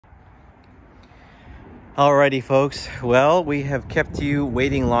Alrighty folks, well, we have kept you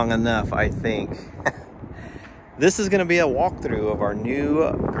waiting long enough, I think. This is going to be a walkthrough of our new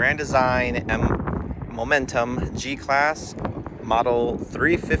Grand Design Momentum G-Class Model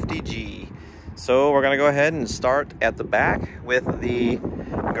 350G. So we're going to go ahead and start at the back with the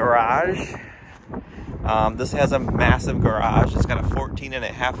garage. This has a massive garage. It's got a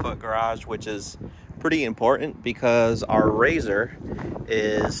 14.5-foot garage, which is pretty important because our RZR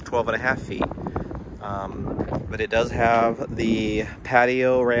is 12.5 feet. But it does have the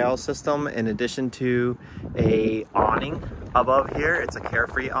patio rail system in addition to a awning above here. It's a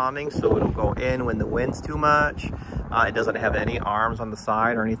carefree awning, so it'll go in when the wind's too much. It doesn't have any arms on the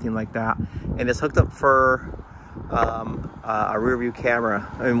side or anything like that. And it's hooked up for a rear view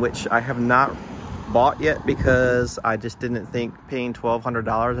camera, in which I have not bought yet because I just didn't think paying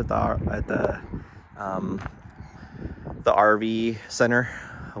 $1,200 at the RV center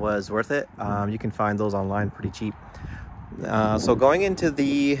was worth it. You can find those online pretty cheap. So going into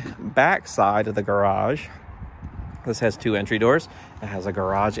the back side of the garage, this has two entry doors. It has a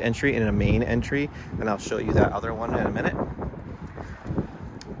garage entry and a main entry, and I'll show you that other one in a minute.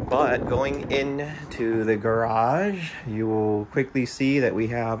 But going into the garage, you will quickly see that we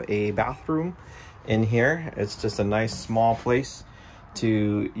have a bathroom in here. It's just a nice small place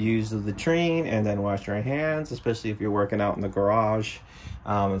to use the latrine and then wash your hands, especially if you're working out in the garage.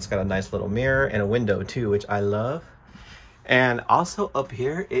 It's got a nice little mirror and a window too, which I love. And also up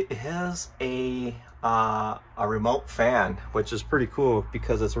here, it has a remote fan, which is pretty cool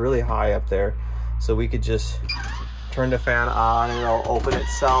because it's really high up there. So we could just turn the fan on and it'll open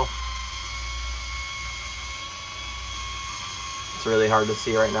itself. It's really hard to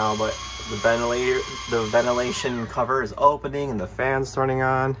see right now, but the ventilation cover is opening and the fan's turning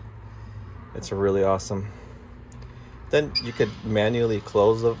on. It's really awesome. Then you could manually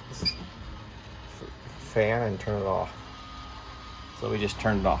close the fan and turn it off. So we just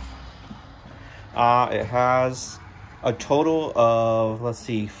turned it off. It has a total of, let's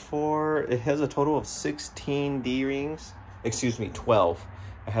see, it has a total of 16 D-rings. Excuse me, 12.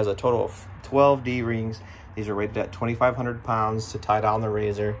 It has a total of 12 D-rings. These are rated at 2,500 pounds to tie down the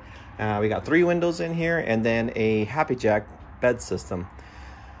RZR. We got 3 windows in here and then a Happy Jack bed system.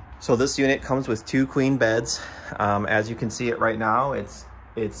 So this unit comes with 2 queen beds. As you can see it right now, it's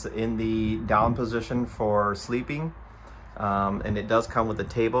in the down position for sleeping. And it does come with a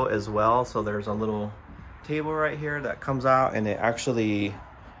table as well. So there's a little table right here that comes out and it actually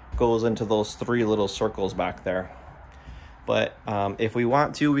goes into those 3 little circles back there. But if we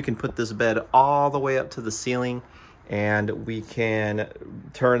want to, we can put this bed all the way up to the ceiling, and we can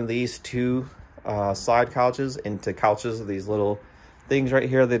turn these 2 side couches into couches. These little things right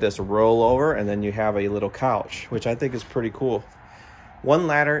here, they just roll over and then you have a little couch, which I think is pretty cool. One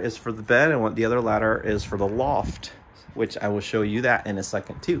ladder is for the bed and the other ladder is for the loft, which I will show you that in a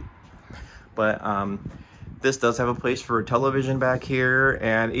second too. But this does have a place for a television back here,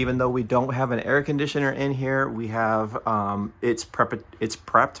 and even though we don't have an air conditioner in here, we have it's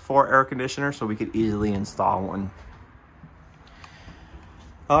prepped for air conditioner, so we could easily install one.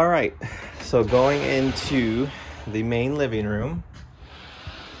 All right, so going into the main living room,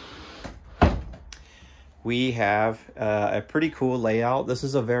 we have a pretty cool layout. This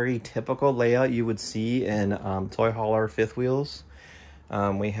is a very typical layout you would see in toy hauler fifth wheels.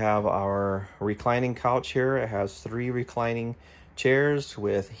 We have our reclining couch here. It has 3 reclining chairs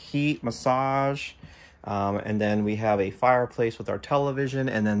with heat, massage, and then we have a fireplace with our television,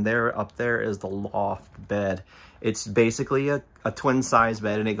 and then up there is the loft bed. It's basically a twin size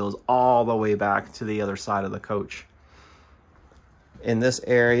bed, and it goes all the way back to the other side of the coach. In this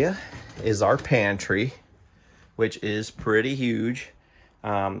area is our pantry, which is pretty huge.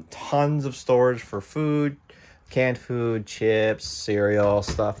 Tons of storage for food, canned food, chips, cereal,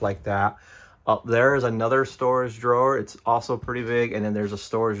 stuff like that. Up there is another storage drawer. It's also pretty big. And then there's a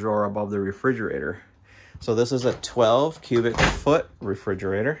storage drawer above the refrigerator. So this is a 12 cubic foot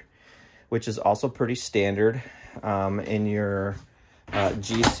refrigerator, which is also pretty standard in your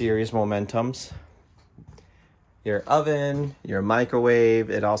G series Momentums. Your oven, your microwave.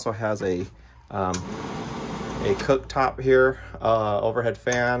 It also has a cooktop here, overhead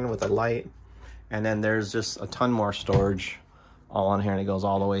fan with a light, and then there's just a ton more storage all on here, and it goes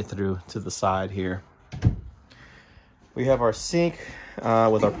all the way through to the side here. We have our sink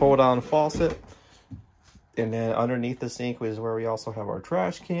with our pull down faucet, and then underneath the sink is where we also have our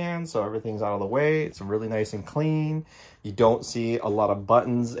trash can, so everything's out of the way. It's really nice and clean. You don't see a lot of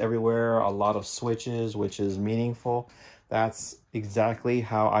buttons everywhere, a lot of switches, which is meaningful. That's exactly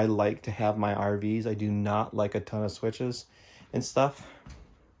how I like to have my RVs. I do not like a ton of switches and stuff.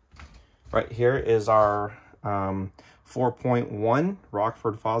 Right here is our 4.1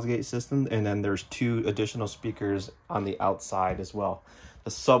 Rockford Fosgate system, and then there's 2 additional speakers on the outside as well. The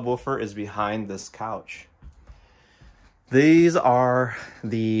subwoofer is behind this couch. These are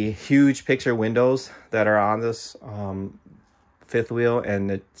the huge picture windows that are on this fifth wheel, and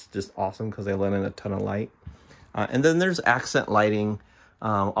it's just awesome because they let in a ton of light. And then there's accent lighting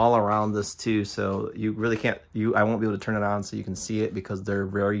all around this too, so you really can't, I won't be able to turn it on so you can see it because they're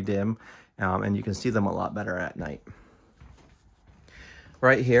very dim, and you can see them a lot better at night.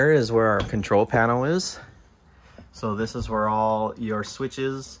 Right here is where our control panel is. So this is where all your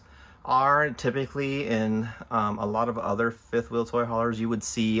switches are. Typically in a lot of other fifth wheel toy haulers, you would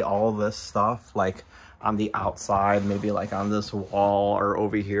see all this stuff like on the outside, maybe like on this wall or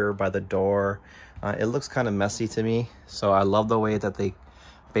over here by the door. It looks kind of messy to me, so I love the way that they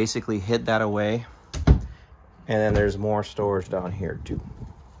basically hid that away. And then there's more storage down here too.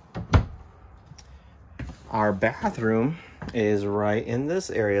 Our bathroom is right in this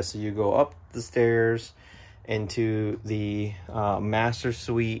area, so you go up the stairs into the master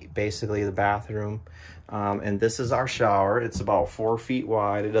suite, basically the bathroom, and this is our shower. It's about 4 feet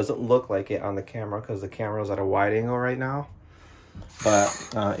wide. It doesn't look like it on the camera because the camera's at a wide angle right now, but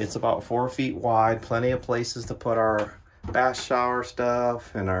it's about 4 feet wide. Plenty of places to put our bath shower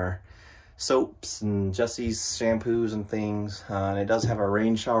stuff and our soaps and Jessie's shampoos and things, and it does have a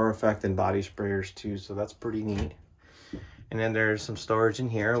rain shower effect and body sprayers too, so that's pretty neat. And then there's some storage in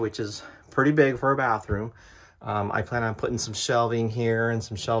here, which is pretty big for a bathroom. I plan on putting some shelving here and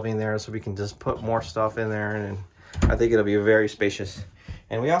some shelving there so we can just put more stuff in there, and I think it'll be very spacious.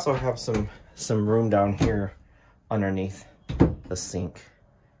 And we also have some room down here underneath the sink.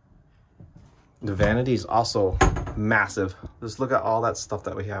 The vanity is also massive. Just look at all that stuff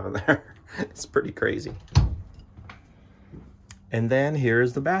that we have in there. It's pretty crazy. And then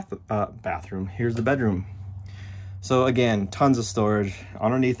here's the bathroom. Here's the bedroom. So again, tons of storage.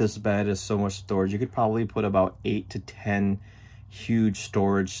 Underneath this bed is so much storage. You could probably put about 8 to 10 huge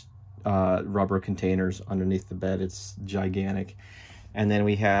storage rubber containers underneath the bed. It's gigantic. And then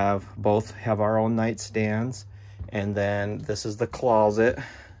we both have our own nightstands. And then this is the closet.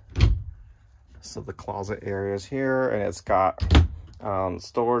 So the closet area is here, and it's got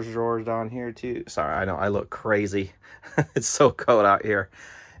storage drawers down here too. Sorry, I know I look crazy. It's so cold out here.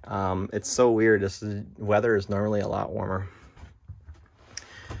 It's so weird. This weather is normally a lot warmer.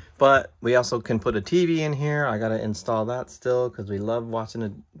 But we also can put a TV in here. I gotta install that still because we love watching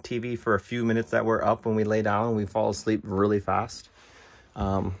a TV for a few minutes that we're up when we lay down and we fall asleep really fast.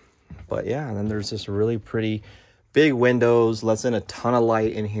 But yeah, and then there's this really pretty big windows, lets in a ton of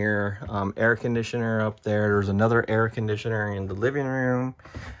light in here. Air conditioner up there. There's another air conditioner in the living room.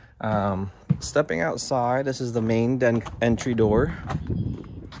 Stepping outside, this is the main entry door.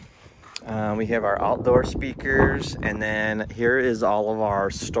 We have our outdoor speakers, and then here is all of our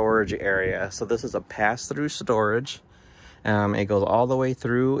storage area. So this is a pass-through storage. It goes all the way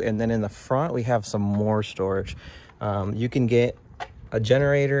through, and then in the front we have some more storage. You can get a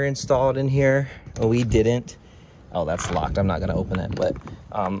generator installed in here. We didn't. Oh, that's locked. I'm not going to open it, but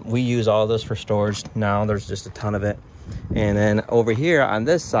we use all this for storage now. There's just a ton of it. And then over here on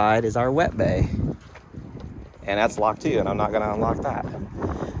this side is our wet bay, and that's locked too, and I'm not going to unlock that.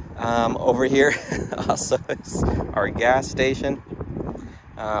 Over here also is our gas station,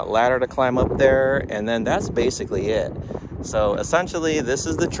 ladder to climb up there, and then that's basically it. So essentially this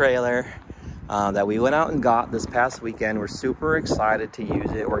is the trailer that we went out and got this past weekend. We're super excited to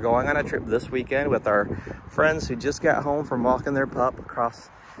use it. We're going on a trip this weekend with our friends who just got home from walking their pup across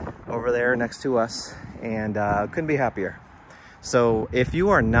over there next to us, and couldn't be happier. So if you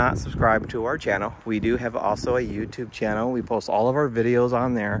are not subscribed to our channel, we do have also a YouTube channel. We post all of our videos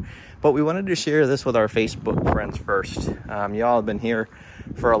on there, but we wanted to share this with our Facebook friends first. Y'all have been here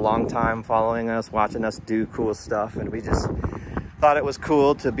for a long time, following us, watching us do cool stuff, and we just thought it was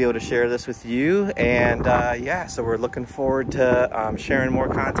cool to be able to share this with you. And yeah, so we're looking forward to sharing more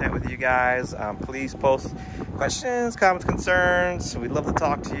content with you guys. Please post questions, comments, concerns. We'd love to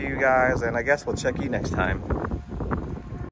talk to you guys, and I guess we'll check you next time.